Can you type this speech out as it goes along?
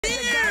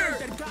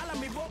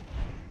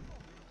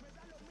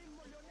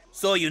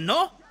So you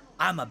know,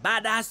 I'm a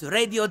badass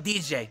radio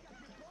DJ.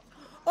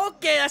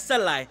 Okay, that's a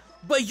lie,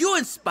 but you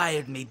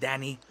inspired me,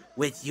 Danny,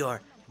 with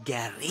your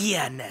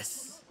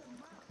guerrilla-ness.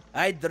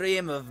 I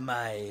dream of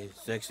my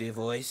sexy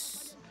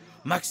voice,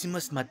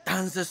 Maximus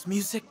Matanza's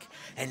music,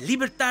 and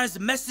Libertad's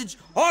message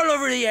all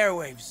over the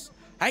airwaves.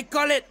 I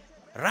call it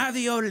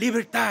Radio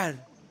Libertad.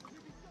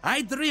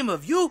 I dream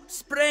of you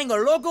spraying a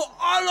logo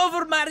all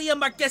over Maria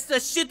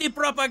Marquesa's shitty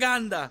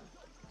propaganda.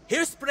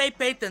 Here's spray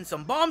paint and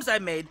some bombs I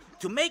made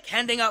to make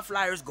handing out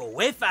flyers go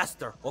way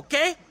faster,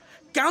 okay?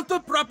 Counter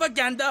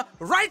propaganda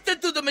right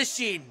into the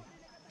machine.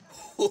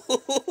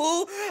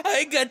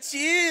 I got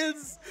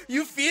chills.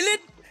 You feel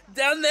it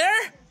down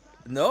there?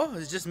 No,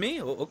 it's just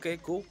me. Okay,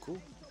 cool.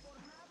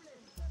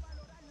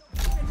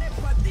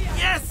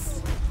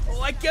 Yes!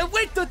 Oh, I can't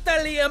wait to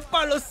Tali and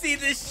Paulo see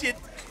this shit.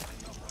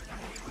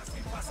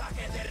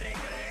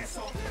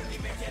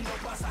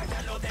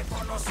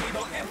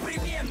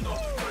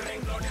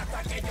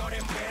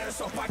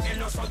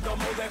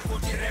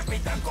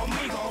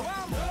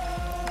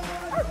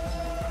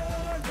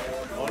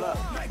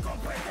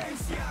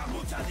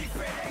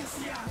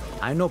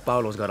 I know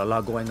Paulo's got a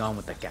lot going on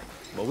with the cat,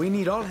 but we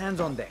need all hands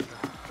on deck.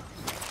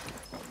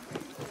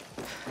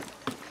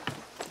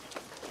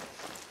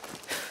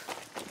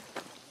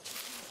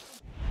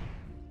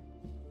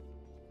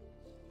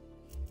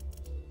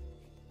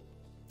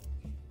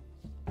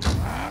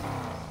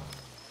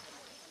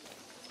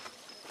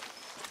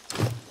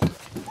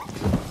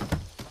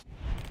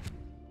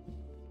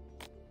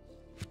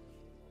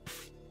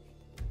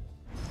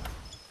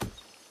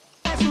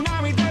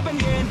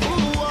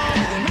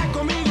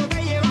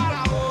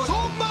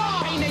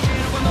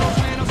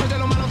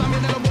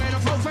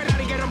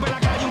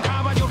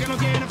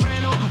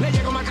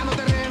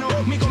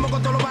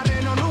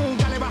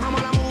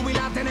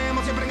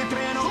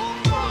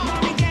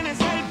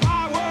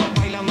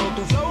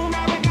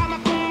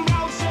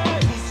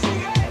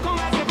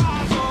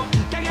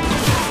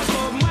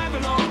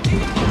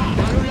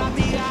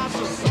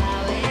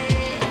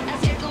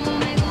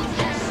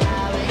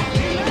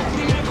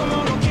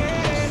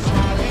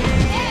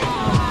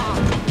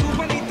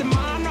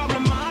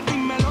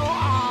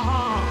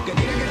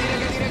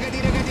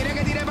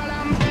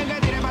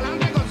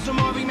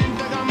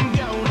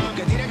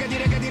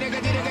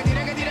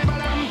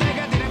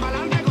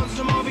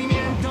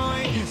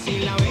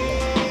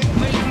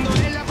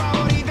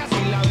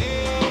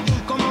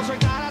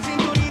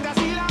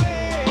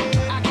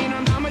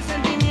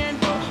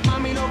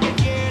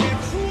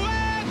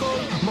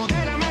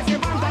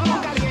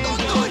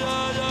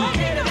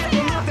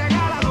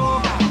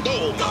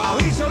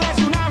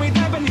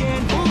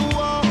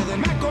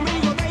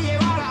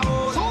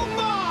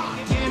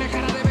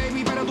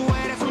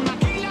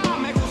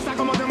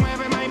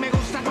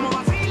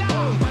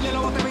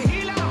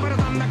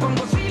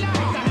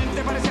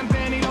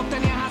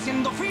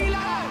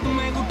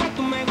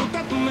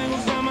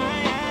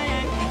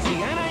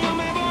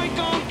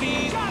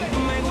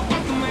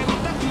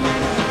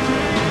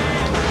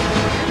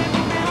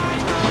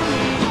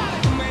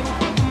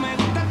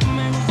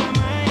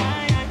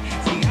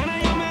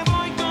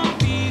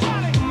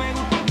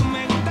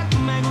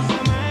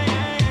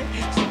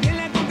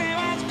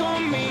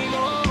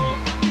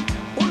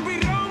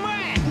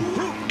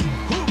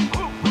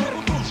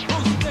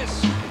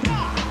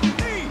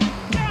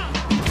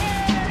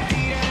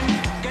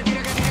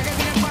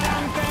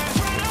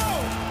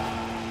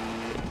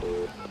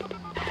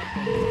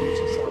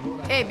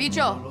 Hey,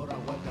 bicho.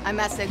 I'm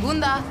at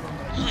segunda.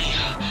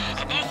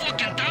 About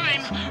fucking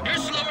time. You're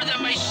slower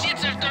than my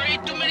shits after I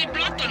ate too many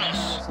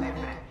plátanos.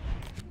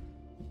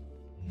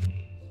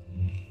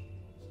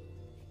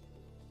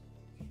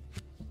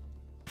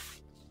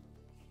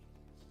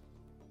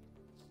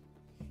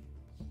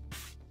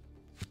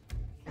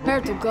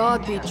 Pray to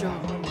God, bicho.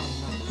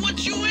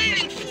 What you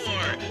waiting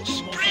for?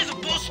 Spray the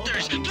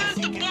posters,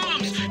 plant the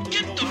bombs,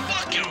 get the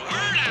fucking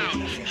word out.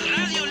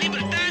 Radio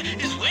Libertad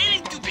is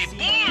waiting to be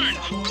born.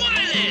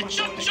 Córrele,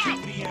 chop chop.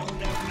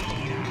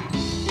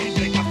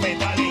 Entre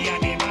cafetales y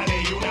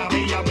animales y una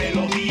bella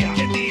melodía.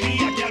 ¿Quién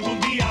diría que algún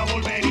día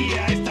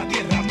volvería a esta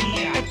tierra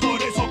mía? Es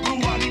por eso,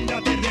 Cuba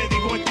linda, te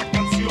dedico esta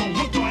canción.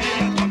 Junto a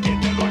ella también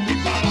te doy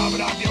mis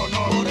palabras de honor.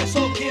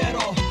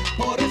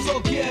 Por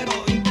eso quiero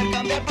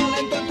intercambiar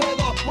talento entre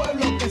dos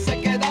pueblos que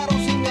se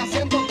quedaron sin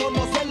acento.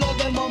 Conocerlos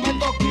del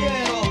momento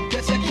quiero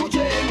que se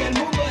escuche en el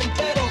mundo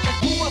entero.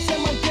 Que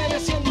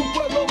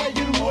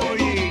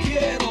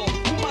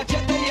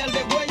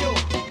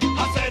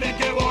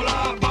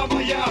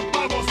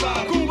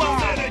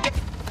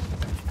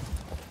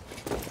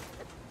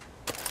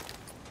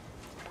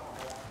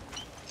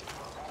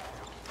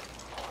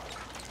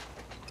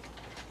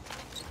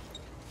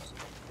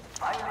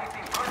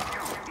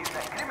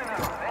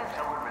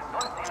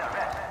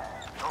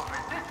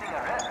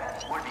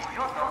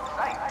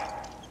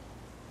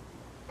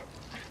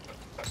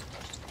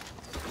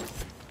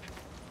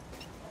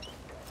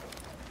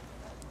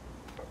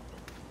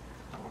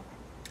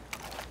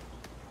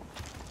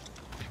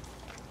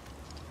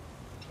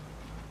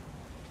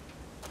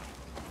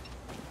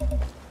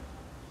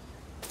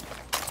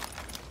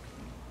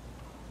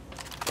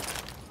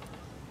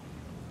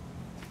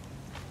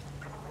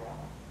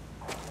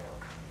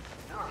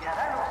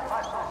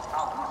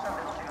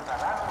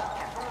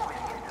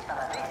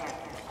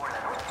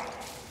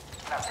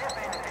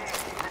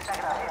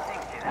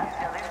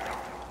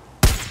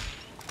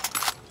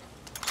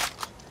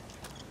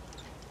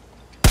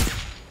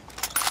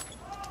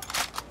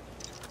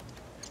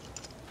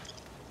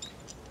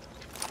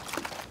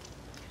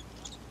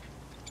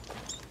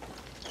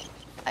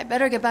I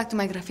better get back to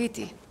my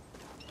graffiti.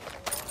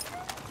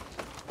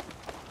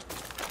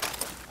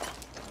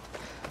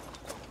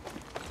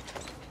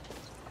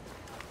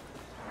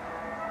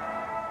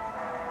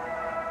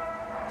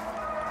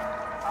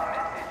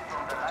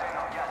 From the line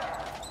of Yara,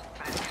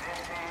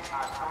 Presidente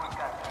Anton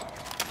Castillo.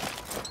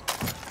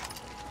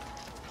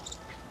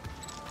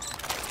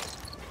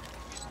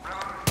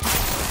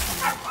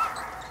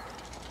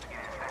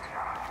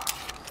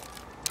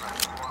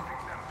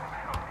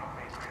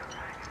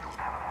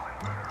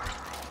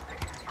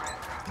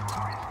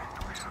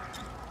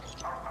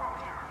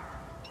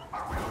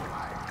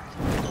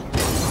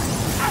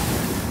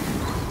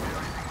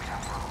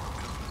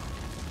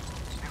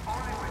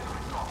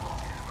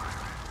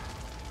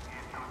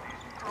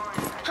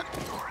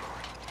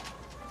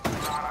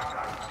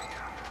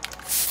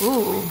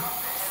 Ooh,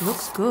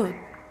 looks good.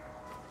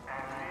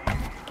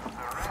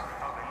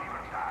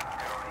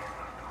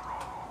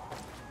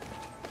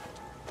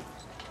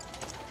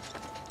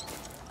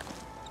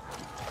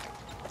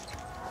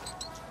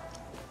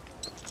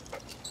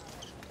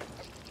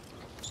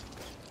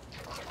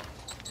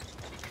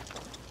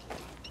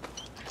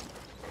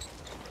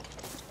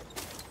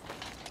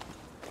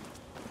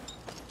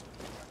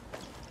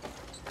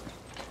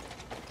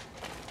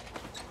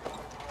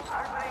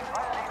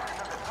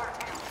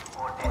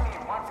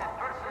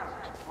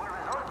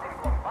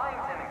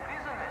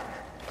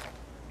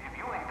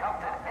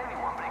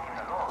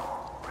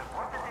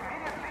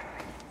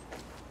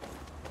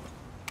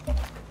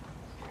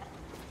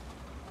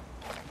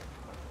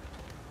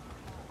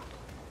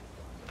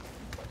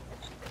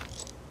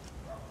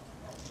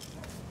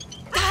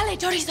 Dale,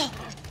 chorizo!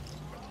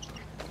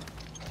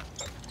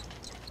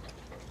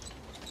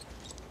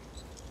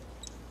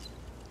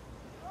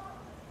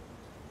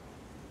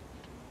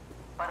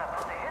 Para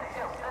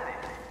protegerse a ustedes,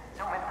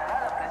 se aumentará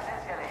la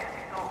presencia del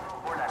ejército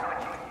por la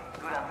noche,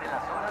 durante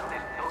las horas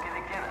del toque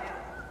de queda.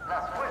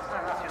 Las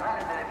fuerzas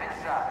nacionales de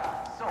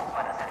defensa son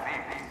para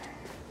servirles.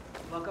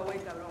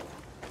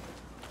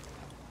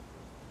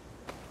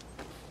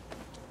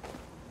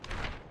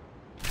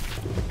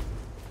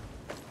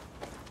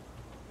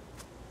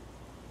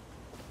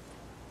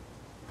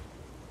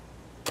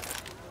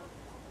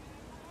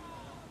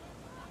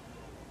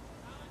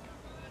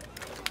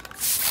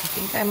 I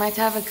think I might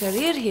have a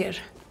career here.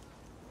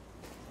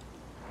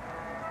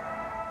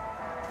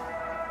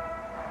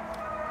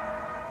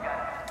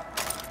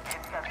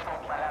 Estas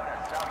son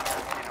palabras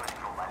sabias de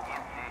nuestro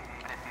valiente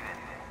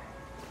presidente.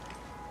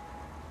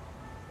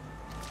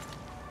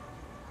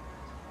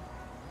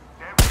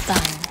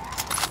 Time.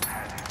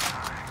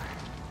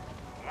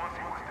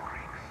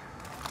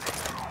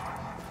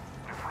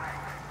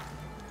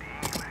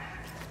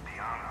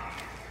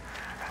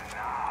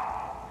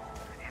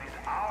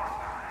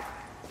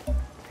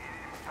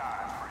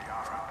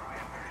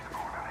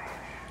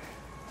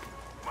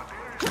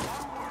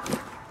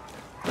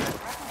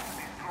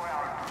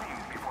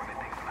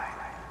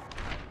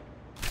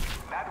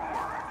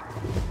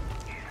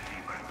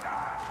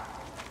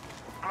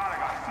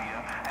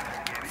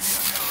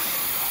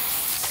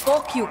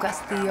 Fuck you,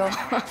 Castillo.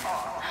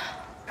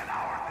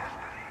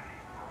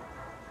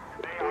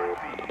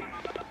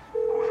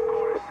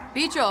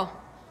 Bicho,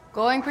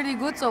 going pretty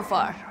good so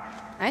far.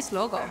 Nice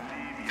logo.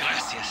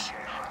 Gracias.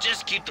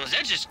 Just keep those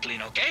edges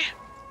clean, okay?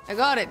 I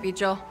got it,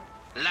 Bicho.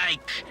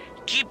 Like,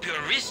 keep your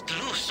wrist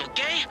loose,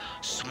 okay?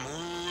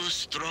 Smooth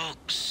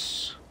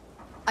strokes.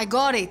 I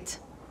got it.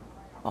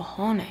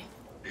 Ojone.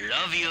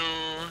 Love you.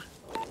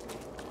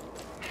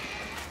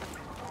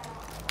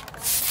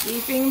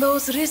 Keeping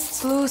those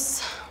wrists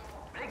loose.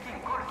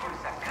 Breaking curfew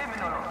is a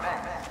criminal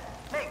offense.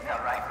 Make the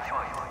right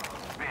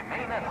choice.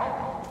 Remain at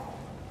home.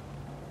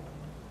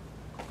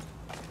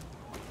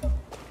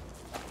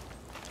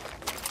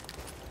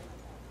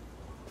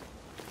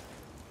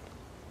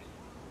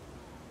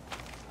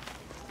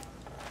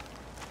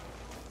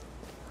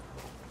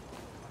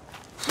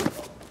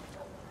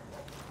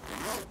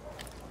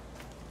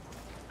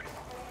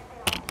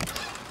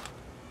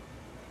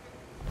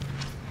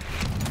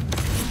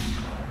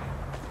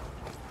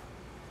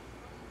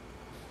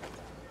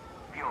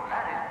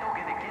 Violar el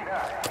toque de queda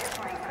es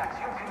una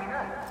infracción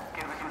criminal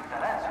que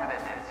resultará en su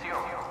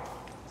detención.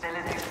 Se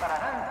les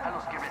dispararán a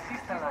los que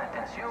resistan la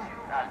detención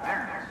al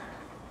verlos.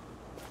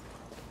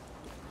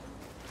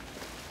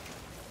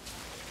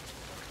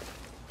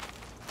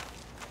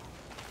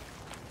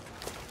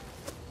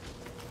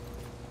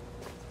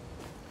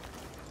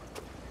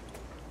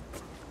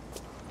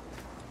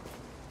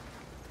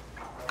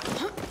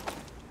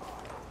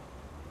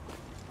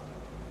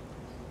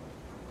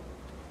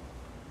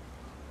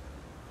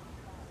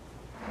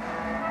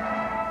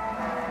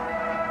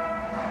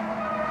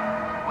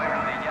 Pueblo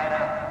de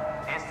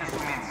Yara, este es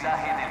un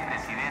mensaje del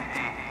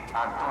presidente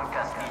Anton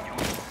Castillo.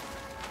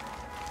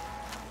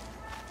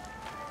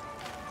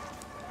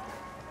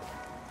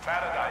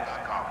 Paradise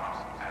comes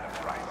at a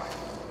price.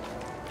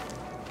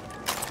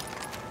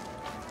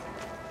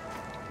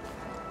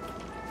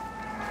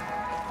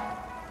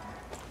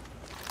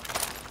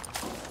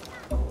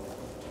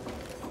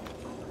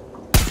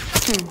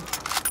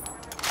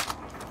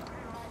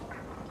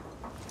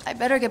 I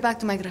better get back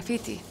to my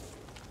graffiti.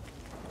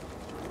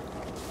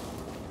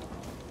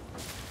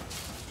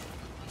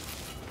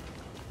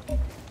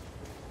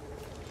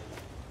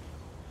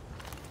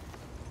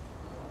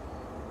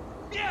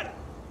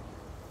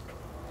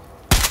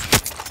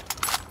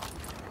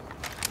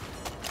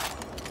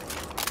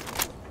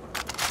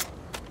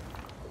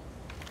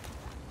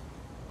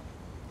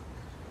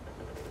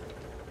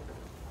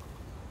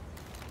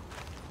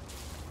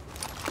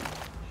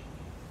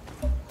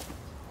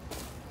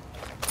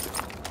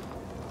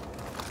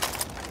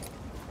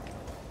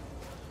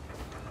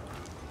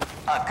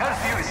 A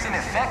curfew is in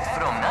effect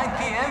from 9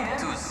 p.m.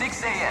 to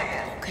 6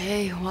 a.m.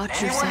 Okay,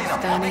 watch Anyone in a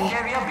yourself, public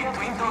Danny. area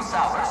between those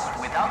hours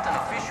without an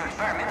official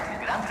permit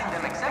granting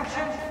them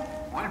exemption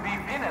will be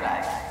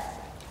penalized.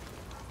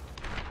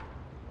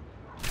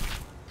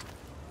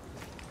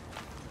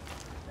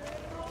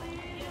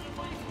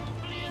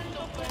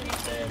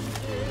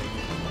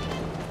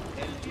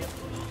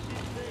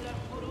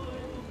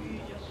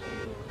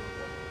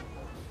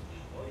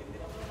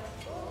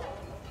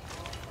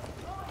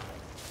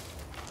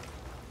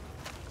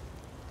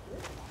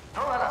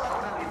 Todas las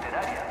obras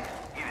literarias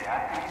y de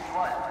arte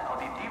visual,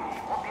 auditivo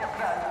o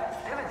teatral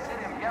deben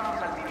ser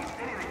enviados al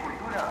Ministerio de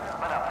Cultura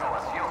para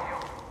aprobación.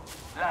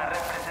 La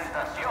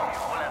representación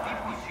o la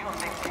difusión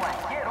de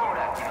cualquier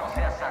obra que no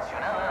sea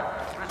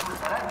sancionada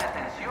resultará en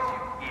detención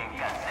y en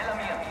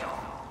cancelamiento.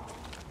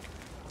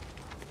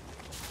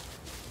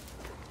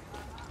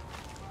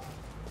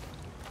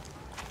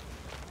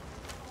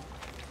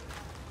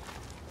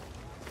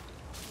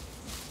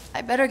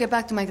 I better get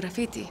back to my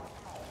graffiti.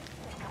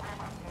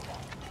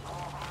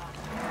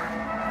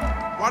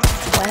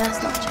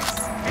 Buenas noches.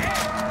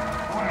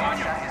 Un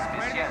mensaje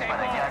especial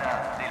para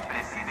Yara del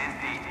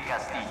presidente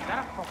Castillo.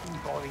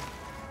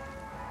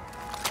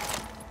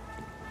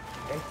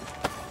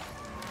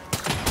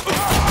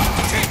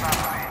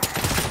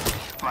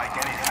 Like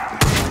any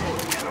family,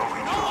 you love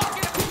each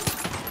other.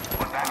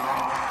 But that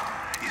love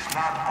is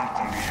not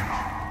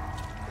unconditional.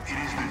 It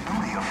is the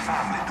duty of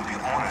family to be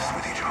honest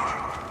with each other,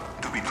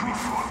 to be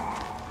truthful,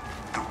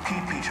 to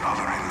keep each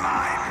other in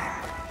line.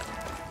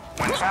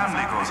 When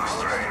family goes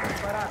astray,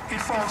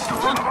 it falls to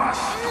one of us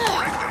to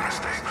correct their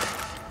mistakes.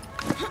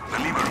 The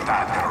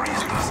libertad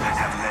terroristas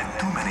have led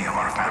too many of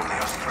our family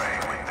astray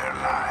with their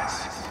lies.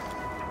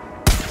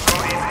 So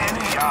if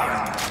any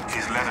Yara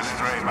is led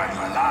astray by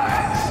the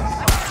lies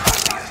of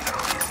the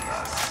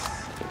terroristas,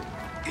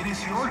 it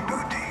is your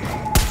duty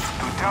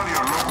to tell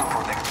your local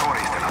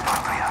protectores de la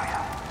patria.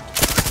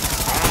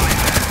 Only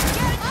then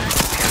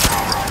can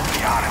our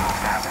Yara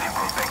family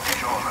protect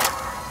each other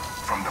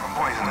from the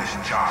poisonous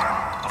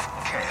jar of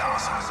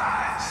chaos and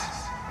lies.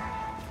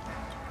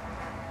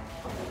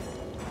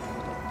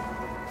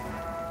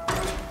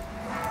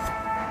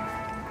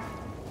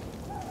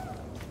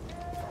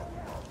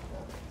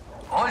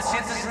 All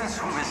citizens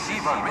who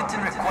receive a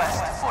written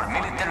request for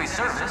military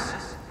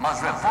service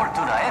must report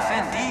to the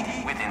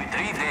FND within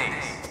 3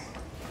 days.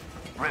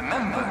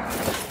 Remember,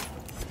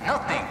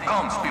 nothing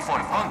comes before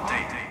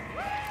Ponte.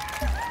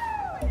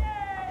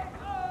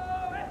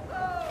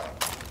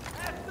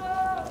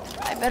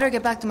 I better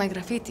get back to my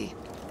graffiti.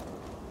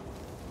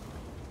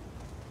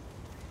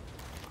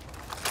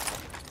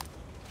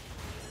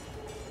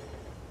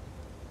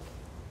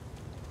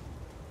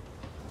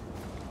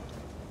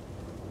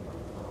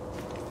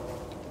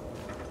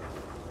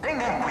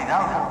 Tengan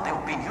cuidado de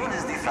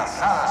opiniones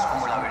disfrazadas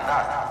como la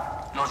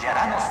verdad. Los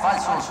yaranos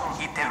falsos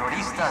y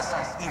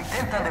terroristas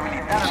intentan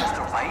debilitar a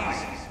nuestro país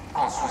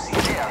con sus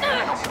ideas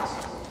venenosas.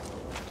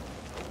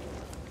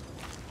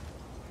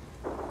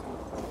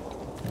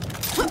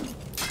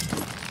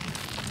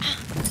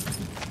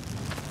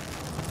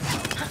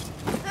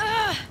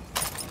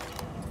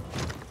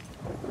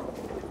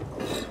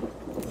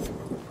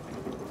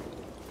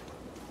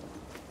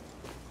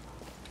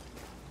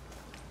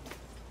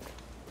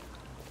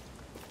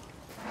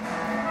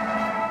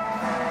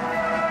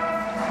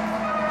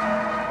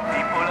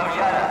 People of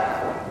Yara,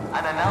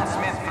 an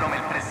announcement from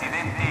el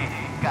presidente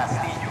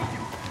Castillo.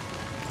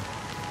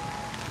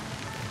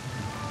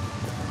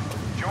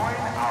 Join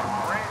our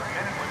brave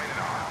men and women in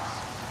arms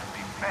to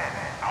defend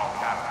our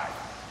paradise.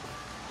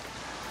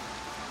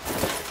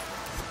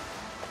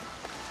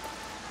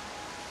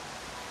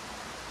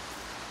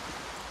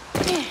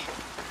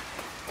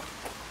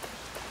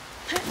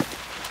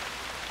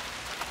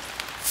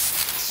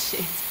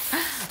 Shit.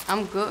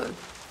 I'm good.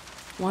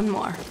 One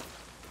more.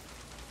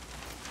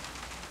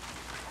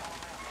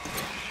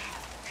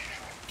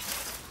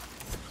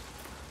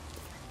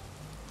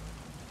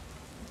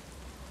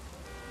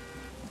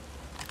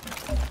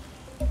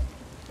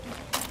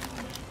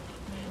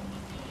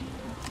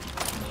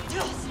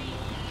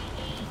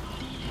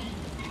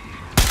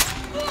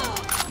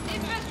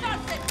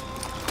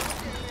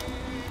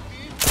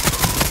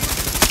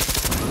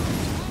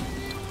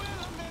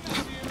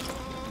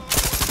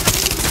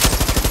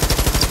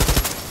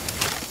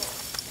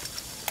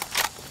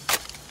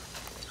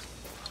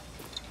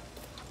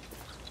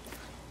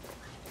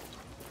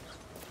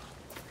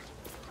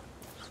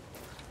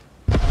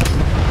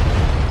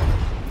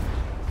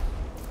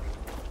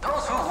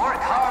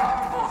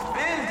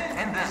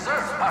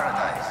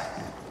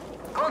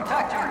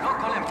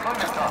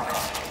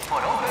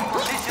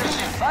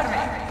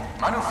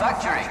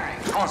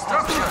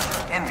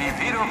 en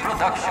Viviro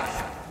Production.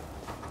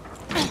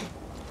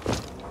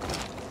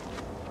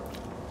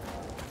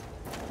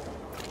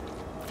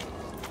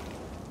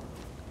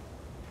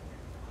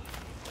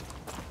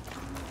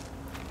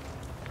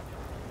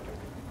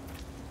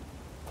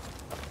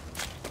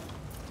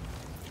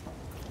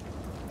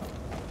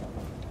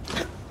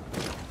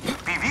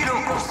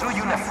 Viviro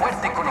construye una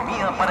fuerte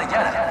economía para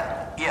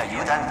Yara y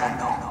ayuda al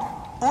mundo.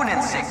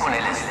 Únense con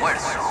el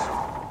esfuerzo.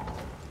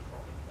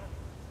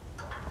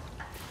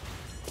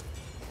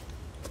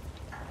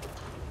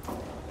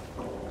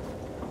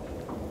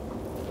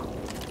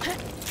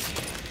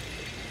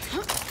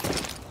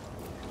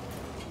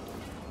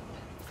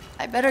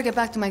 I better get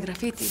back to my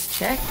graffiti.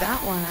 Check that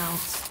one out.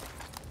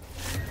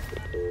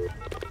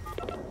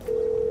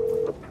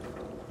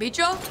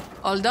 Bicho,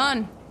 all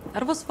done.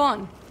 That was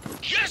fun.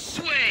 Yes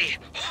way!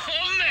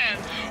 Oh man,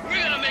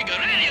 we're gonna make a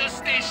radio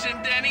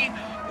station, Danny.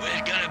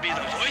 We're gonna be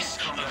the voice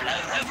of la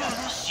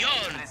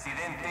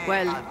revolución.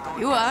 Well,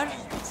 you are,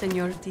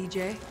 Senor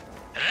DJ.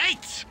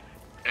 Right!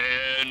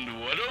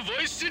 And what a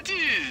voice it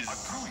is!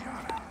 True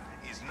Yara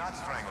is not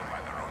strangled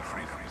by their own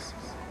freedoms.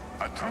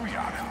 A true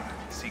Yara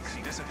seeks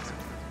discipline,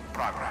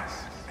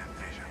 progress, and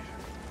vision.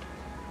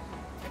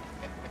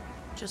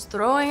 Just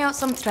throwing out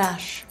some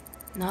trash.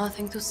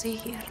 Nothing to see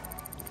here.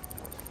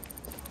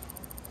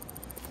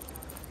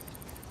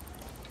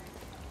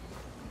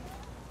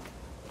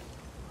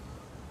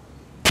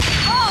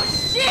 Oh,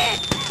 shit!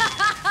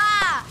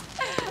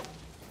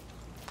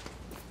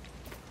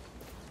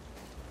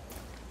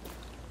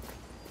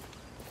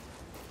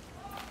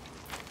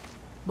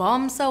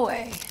 Bombs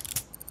away.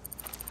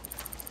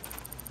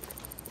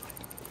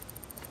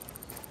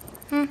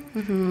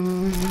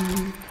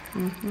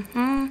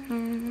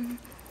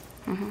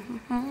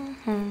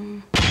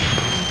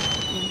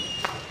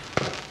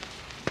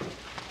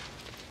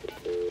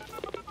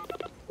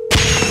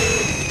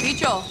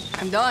 Bicho,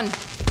 I'm done.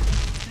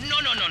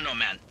 No,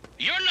 man.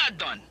 You're not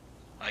done.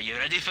 Are you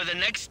ready for the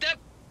next step?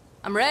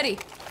 I'm ready.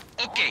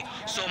 Okay,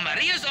 so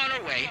Maria's on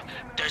her way.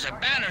 There's a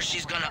banner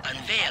she's gonna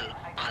unveil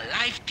on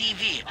live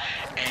TV,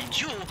 and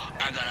you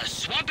are gonna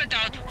swap it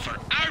out for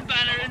our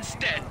banner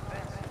instead.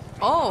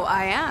 Oh,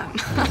 I am.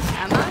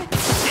 Am I?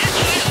 Yes,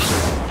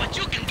 well, but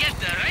you can get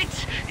there,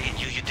 right?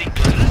 You think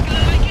Clara's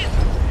gonna like it?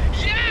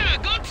 Yeah,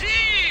 go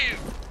team!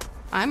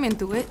 I'm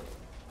into it.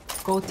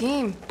 Go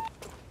team.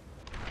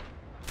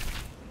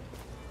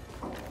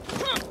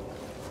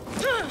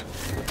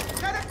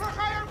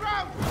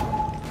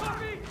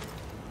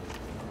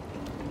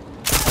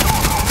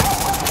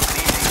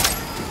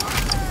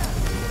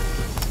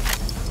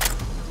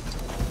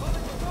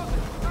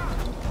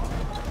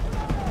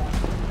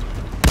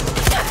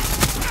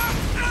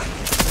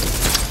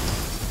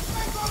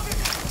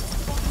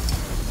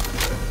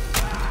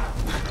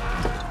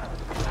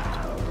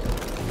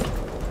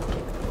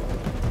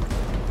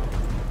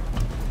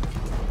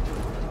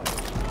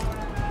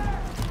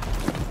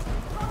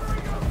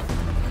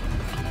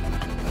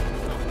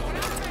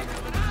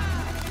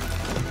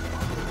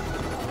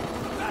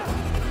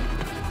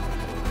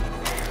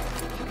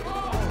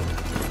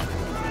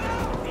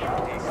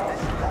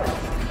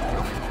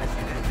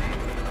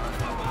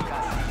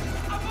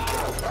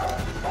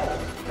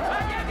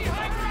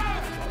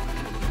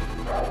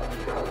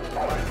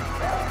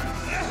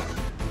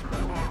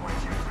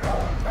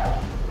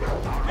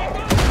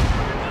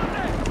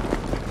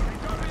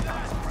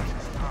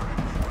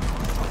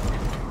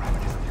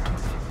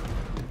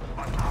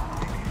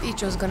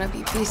 Bicho's gonna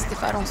be pissed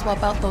if I don't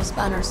swap out those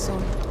banners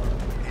soon.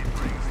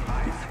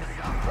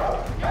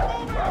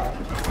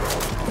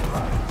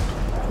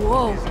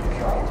 Whoa.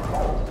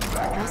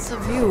 That's a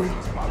view.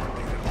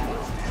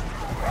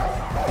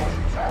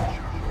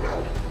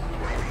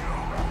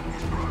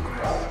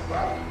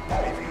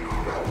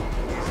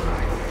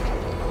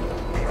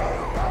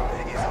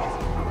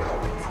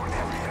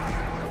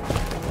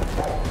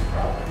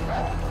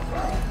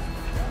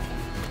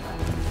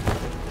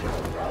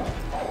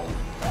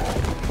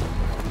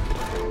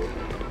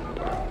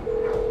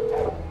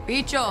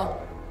 Bicho,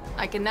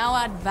 I can now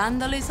add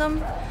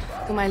vandalism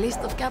to my list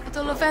of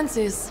capital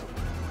offenses.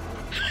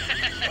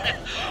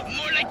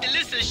 More like the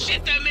list of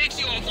shit that makes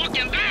you a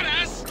fucking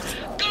badass.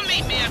 Come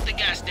meet me at the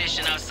gas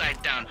station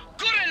outside town.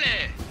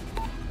 Cúrele!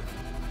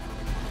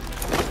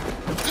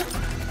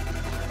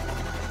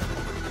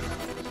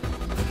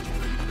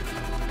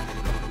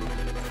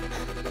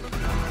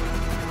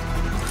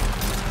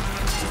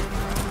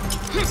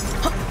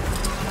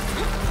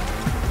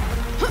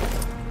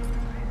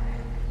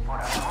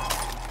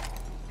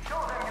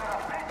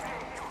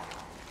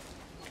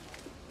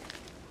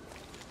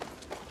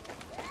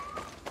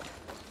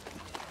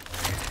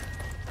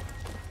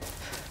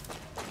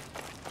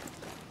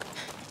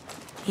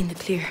 In the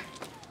clear.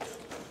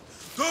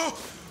 Go!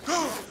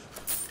 Go!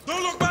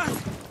 Don't look back!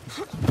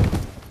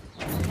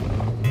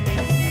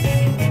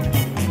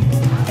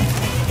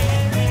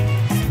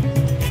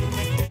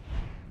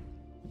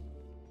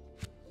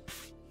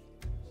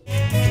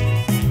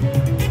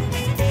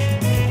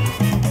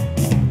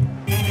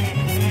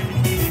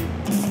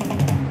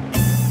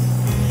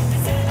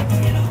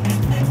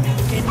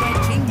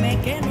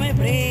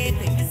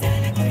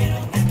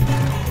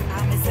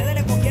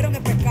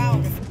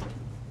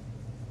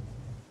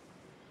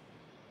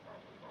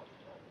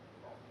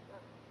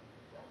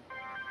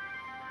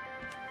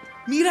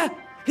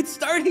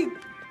 starting.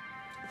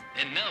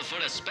 And now for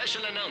a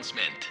special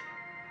announcement.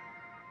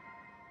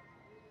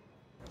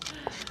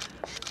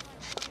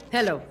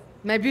 Hello,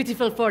 my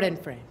beautiful foreign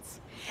friends.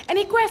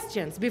 Any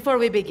questions before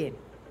we begin?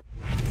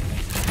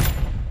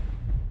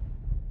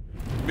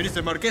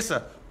 Minister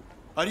Marquesa,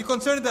 are you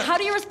concerned that... How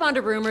do you respond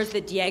to rumors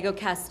that Diego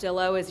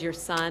Castillo is your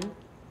son?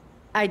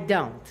 I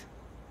don't.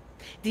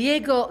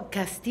 Diego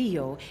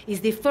Castillo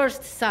is the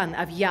first son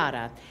of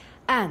Yara,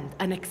 and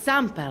an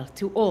example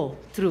to all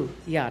true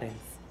Yarans.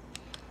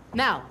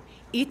 Now,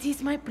 it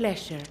is my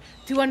pleasure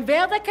to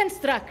unveil the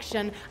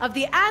construction of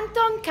the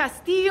Anton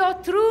Castillo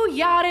True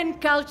Yaran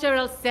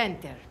Cultural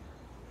Center.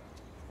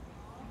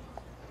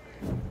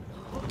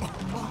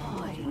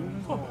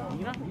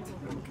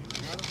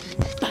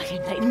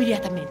 Páguenla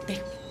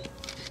inmediatamente.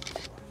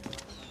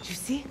 You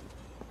see?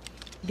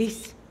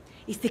 This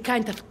is the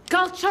kind of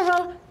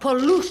cultural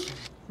pollution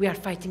we are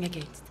fighting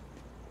against.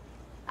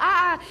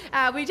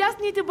 We just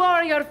need to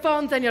borrow your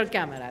phones and your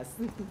cameras.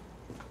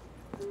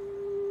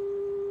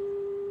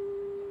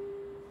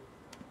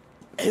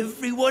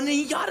 Everyone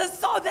in Yara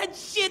saw that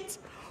shit.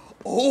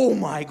 Oh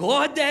my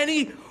god,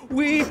 Danny.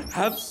 We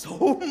have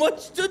so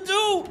much to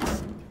do.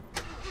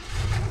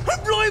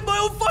 I'm blowing my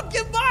own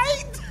fucking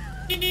mind.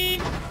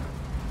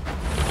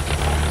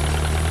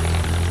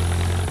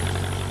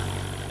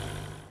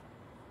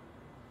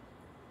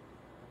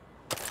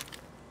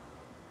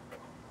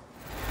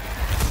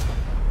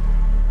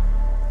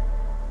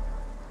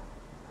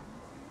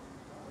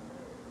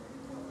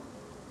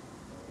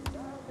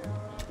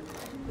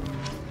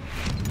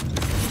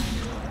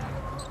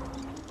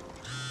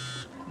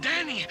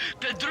 Danny,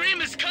 the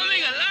dream is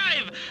coming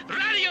alive!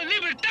 Radio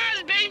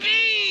Libertad,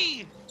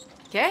 baby!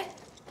 Okay?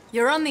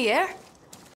 You're on the air?